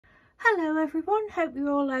Hello everyone, hope you're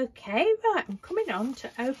all okay. Right, I'm coming on to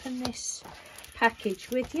open this package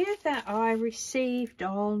with you that I received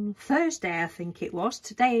on Thursday, I think it was.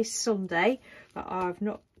 Today is Sunday, but I've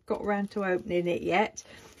not got around to opening it yet.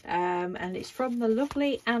 And it's from the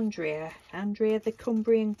lovely Andrea the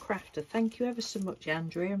Cumbrian Crafter. Thank you ever so much,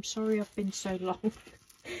 Andrea. I'm sorry I've been so long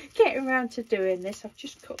getting around to doing this. I've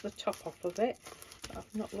just cut the top off of it, but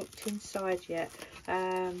I've not looked inside yet.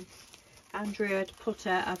 Andrea had put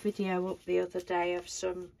a video up the other day of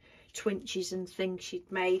some Twinchies and things she'd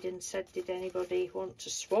made and said, did anybody want to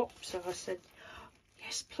swap? So I said,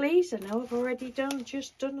 yes please. I know I've already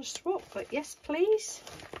just done a swap, but yes please.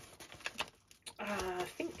 I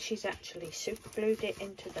think she's actually super glued it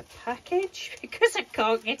into the package because I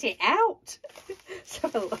can't get it out. Let's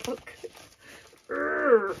have a look.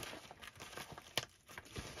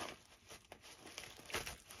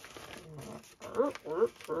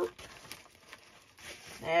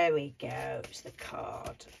 There we go, it's the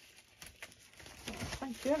card. Oh,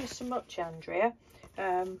 thank you ever so much, Andrea.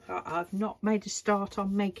 I've not made a start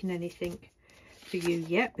on making anything for you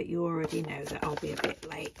yet, but you already know that I'll be a bit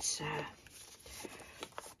late. So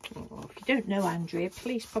if you don't know Andrea,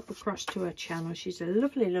 please pop across to her channel. She's a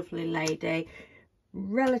lovely lady,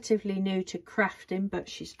 relatively new to crafting, but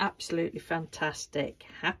she's absolutely fantastic.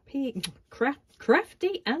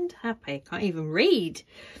 Crafty and happy. Can't even read.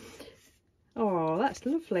 Oh, that's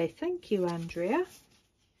lovely. Thank you, Andrea.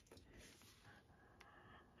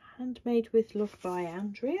 Handmade with love by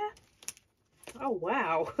Andrea. Oh,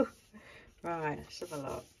 wow. Right, let's have a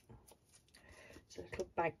look. There's a little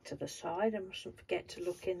bag to the side. I mustn't forget to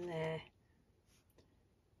look in there.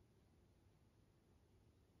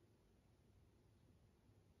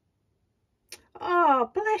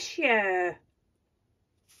 Oh, bless you.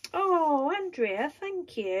 Oh, Andrea,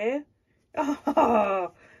 thank you.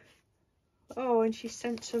 Oh, and she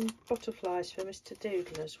sent some butterflies for Mr.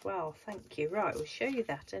 Doodle as well. Thank you. Right, we'll show you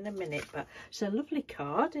that in a minute. But it's a lovely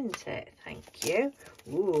card, isn't it? Thank you.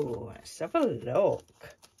 Ooh, let's have a look.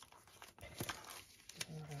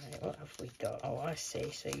 Right, what have we got? Oh, I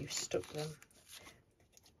see. So you've stuck them.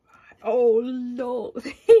 Right. Oh, look.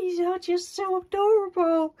 These are just so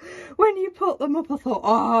adorable. When you put them up, I thought,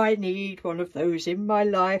 oh, I need one of those in my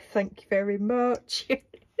life. Thank you very much.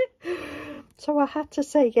 So I had to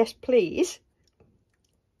say yes please.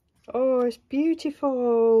 Oh, it's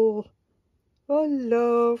beautiful. Oh,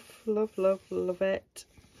 love it.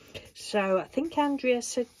 So I think Andrea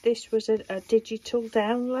said this was a digital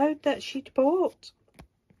download that she'd bought,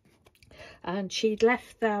 and she'd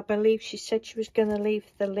left there. I believe she said she was going to leave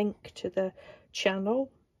the link to the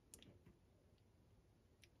channel.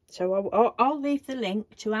 So I'll leave the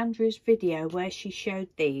link to Andrea's video where she showed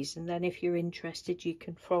these, and then if you're interested you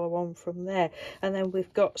can follow on from there. And then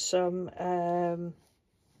we've got some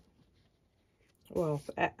well,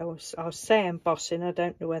 I'll say embossing. I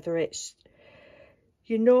don't know whether it's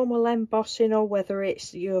your normal embossing or whether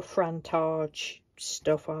it's your frantage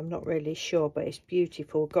stuff. I'm not really sure, but it's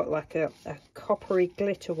beautiful. Got like a coppery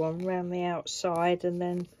glitter one around the outside, and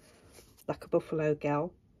then like a buffalo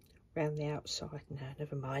gal around the outside. No,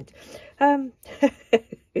 never mind. And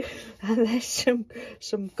there's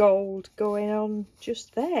some gold going on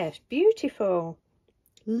just there. It's beautiful.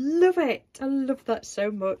 Love it. I love that so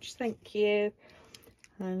much. Thank you.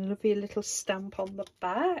 And love your little stamp on the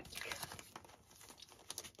back.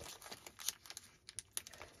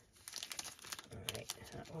 Right,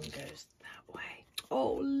 that one goes that way.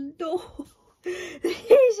 Oh no,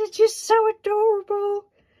 these are just so adorable.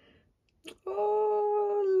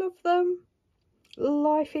 Oh, love them.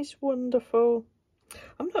 Life is wonderful.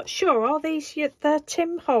 I'm not sure, are these the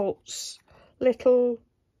Tim Holtz little,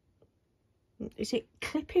 is it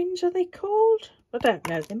clippings, are they called? I don't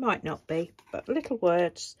know, they might not be, but little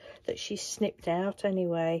words that she snipped out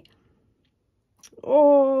anyway.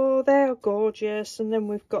 Oh, they're gorgeous. And then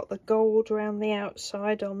we've got the gold around the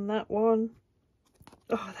outside on that one.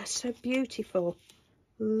 Oh, they're so beautiful.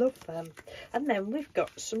 Love them. And then we've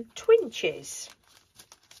got some Twinchies.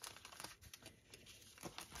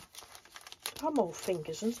 I'm all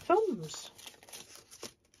fingers and thumbs.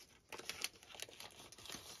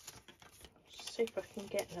 Let's see if I can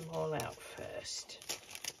get them all out first.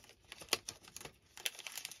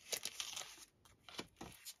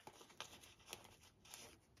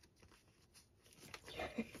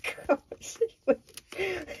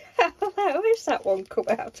 How is that one come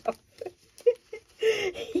out of?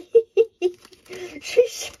 She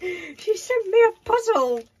sent me a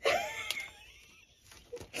puzzle.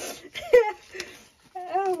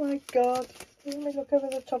 Oh my god. Let me look over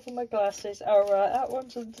the top of my glasses. All right, that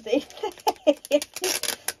one's underneath.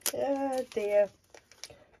 Oh dear.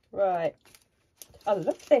 Right, I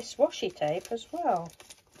love this washi tape as well.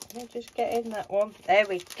 Let me just get in that one. There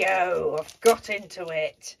we go, I've got into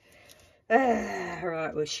it.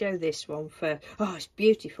 Right, we'll show this one first. Oh, it's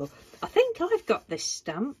beautiful. I think I've got this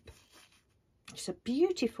stamp. It's a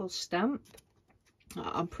beautiful stamp.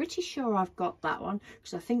 I'm pretty sure I've got that one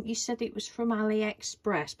because I think you said it was from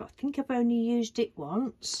AliExpress, but I think I've only used it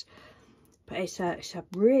once. But it's a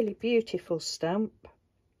really beautiful stamp.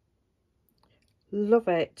 Love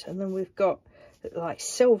it. And then we've got like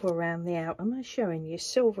silver around the out. Am I showing you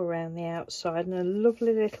silver around the outside and a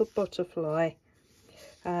lovely little butterfly?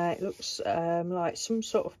 It looks like some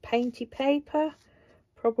sort of painty paper,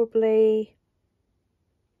 probably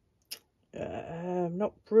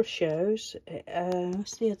not brushos.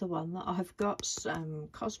 What's the other one that I've got? Some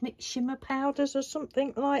cosmic shimmer powders or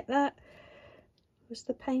something like that. Was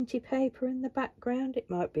the painty paper in the background? It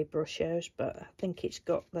might be brushos, but I think it's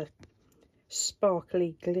got the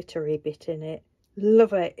sparkly glittery bit in it.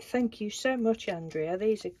 Love it. Thank you so much, Andrea.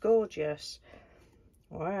 These are gorgeous.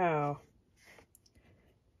 Wow.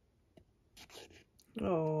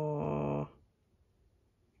 Oh,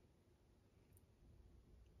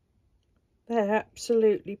 they're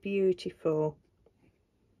absolutely beautiful.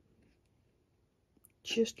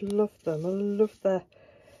 Just love them. I love the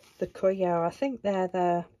colour. I think they're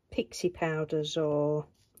the pixie powders or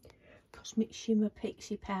cosmic shimmer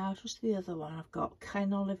pixie powder. What's the other one I've got?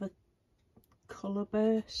 Ken Oliver colour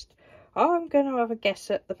burst. I'm going to have a guess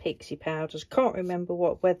at the pixie powders. Can't remember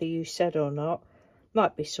whether you said or not.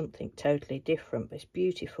 Might be something totally different, but it's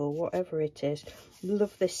beautiful, whatever it is.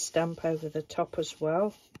 Love this stamp over the top as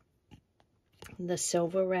well. And the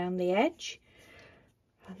silver around the edge.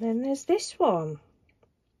 And then there's this one.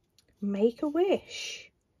 Make a Wish.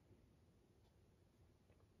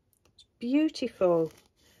 It's beautiful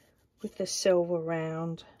with the silver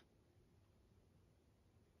round.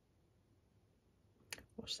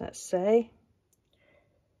 What's that say?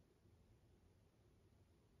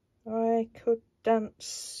 I could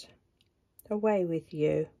dance away with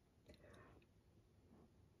you.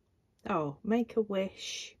 Oh, make a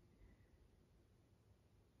wish.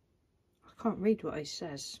 I can't read what it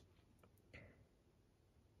says.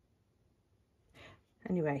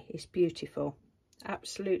 Anyway, it's beautiful.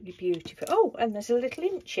 Absolutely beautiful. Oh, and there's a little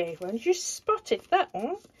Inchie. Well, you just spotted that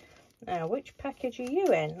one. Now, which package are you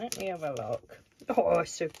in? Let me have a look. Oh,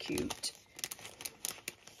 so cute.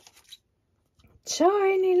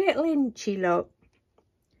 Tiny little Inchie, look.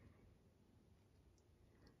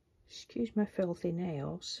 Excuse my filthy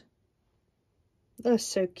nails. They're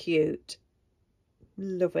so cute.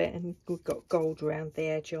 Love it. And we've got gold around the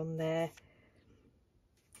edge on there.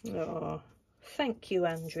 Oh, thank you,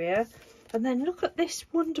 Andrea. And then look at this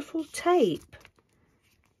wonderful tape.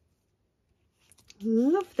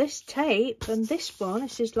 Love this tape. And this one,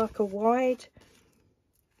 this is like a wide...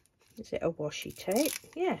 Is it a washi tape?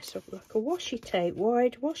 Yes, like a washi tape,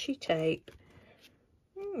 wide washi tape.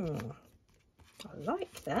 I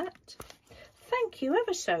like that. Thank you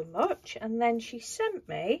ever so much. And then she sent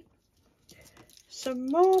me some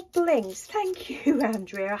more blings. Thank you,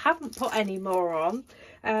 Andrea. I haven't put any more on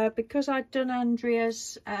because I'd done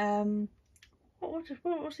Andrea's what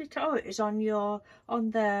was it? Oh, it was on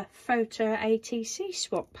the photo ATC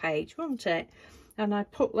swap page, wasn't it? And I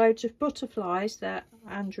put loads of butterflies that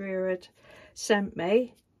Andrea had sent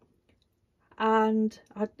me, and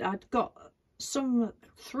I'd got some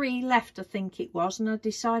 3 left, I think it was, and I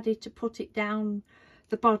decided to put it down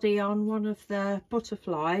the body on one of the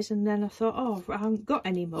butterflies, and then I thought, oh, I haven't got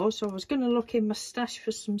any more, so I was going to look in my stash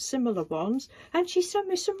for some similar ones, and she sent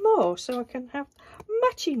me some more so I can have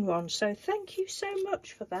matching ones. So thank you so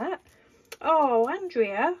much for that. Oh,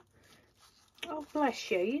 Andrea, oh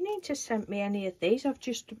bless you, you need to send me any of these. I've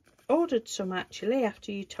just ordered some actually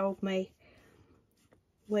after you told me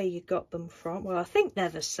where you got them from. Well, I think they're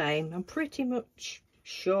the same. I'm pretty much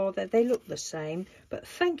sure that they look the same, but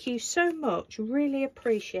thank you so much, really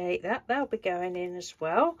appreciate that. They'll be going in as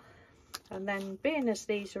well. And then, being as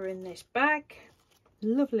these are in this bag,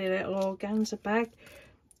 lovely little organza bag,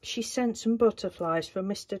 she sent some butterflies for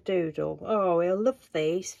Mr. Doodle. Oh, he'll love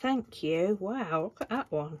these. Thank you. Wow, look at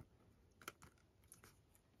that one.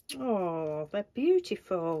 Oh, they're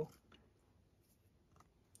beautiful.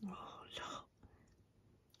 Oh, look,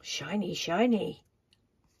 shiny, shiny.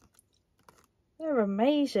 They're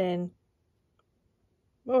amazing.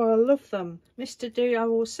 Oh, I love them. Mr. Doodle, I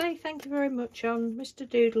will say thank you very much on Mr.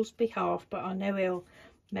 Doodle's behalf, but I know he'll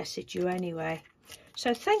message you anyway.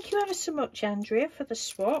 So thank you ever so much, Andrea, for the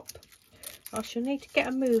swap. I shall need to get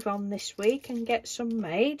a move on this week and get some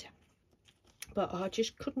made. But I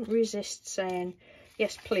just couldn't resist saying,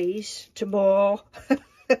 yes, please, to more.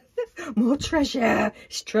 more treasure.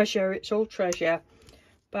 It's treasure, it's all treasure.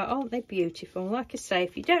 But aren't they beautiful? Like I say,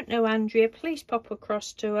 if you don't know Andrea, please pop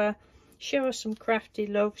across to her. Show her some crafty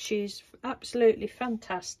love. She's absolutely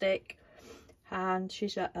fantastic. And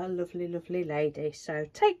she's a lovely, lovely lady. So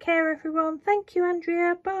take care, everyone. Thank you,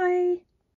 Andrea. Bye.